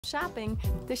Shopping,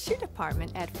 the shoe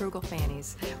department at Frugal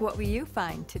Fanny's. What will you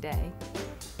find today?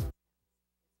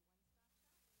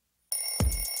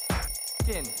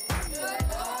 Good morning,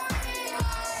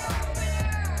 eye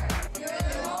opener!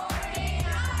 Good morning,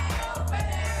 eye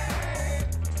opener!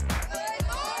 Good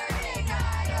morning,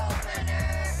 eye opener!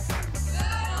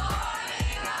 Good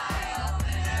morning, eye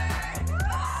opener!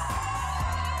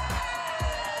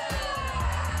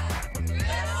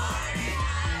 Good morning, eye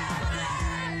opener!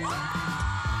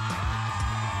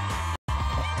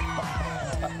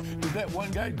 Did that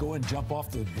one guy go and jump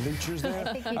off the bleachers there?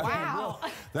 I think he did. Wow.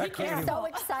 That created so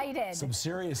excited. some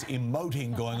serious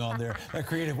emoting going on there. A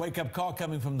creative wake-up call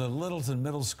coming from the Littleton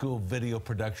Middle School Video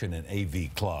Production and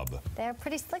AV Club. They're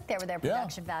pretty slick there with their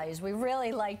production values. We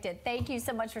really liked it. Thank you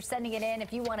so much for sending it in.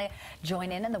 If you want to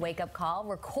join in the wake-up call,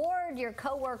 record your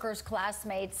coworkers,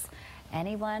 classmates,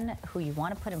 anyone who you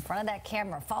want to put in front of that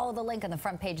camera. Follow the link on the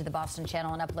front page of the Boston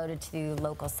Channel and upload it to the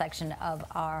local section of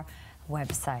our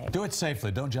website. Do it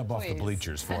safely. Don't jump off the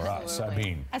bleachers for us. I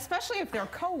mean, especially if they're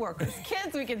co-workers.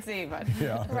 Kids we can see, but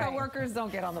co-workers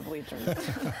don't get on the bleachers.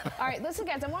 All right, listen,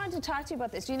 guys, I wanted to talk to you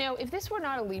about this. You know, if this were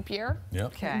not a leap year,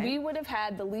 we would have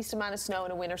had the least amount of snow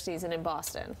in a winter season in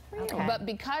Boston. Okay. But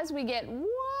because we get one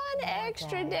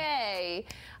extra day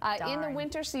in the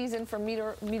winter season, for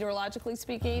meteorologically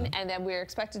speaking, and then we're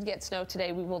expected to get snow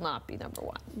today, we will not be number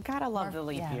one. Gotta love the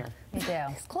leap year. You do.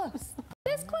 It's close.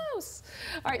 It's close.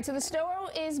 All right, so the snow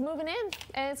is moving in,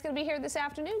 and it's going to be here this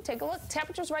afternoon. Take a look.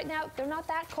 Temperatures right now, they're not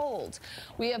that cold.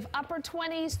 We have upper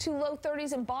 20s to low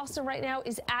 30s, and Boston right now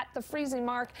is at the freezing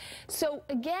mark. So,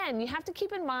 again, you have to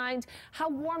keep in mind how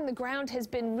warm the ground has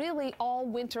been really all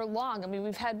winter long. I mean,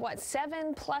 we've had, what,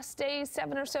 7+ days,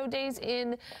 7 or so days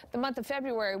in the month of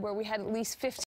February where we had at least 15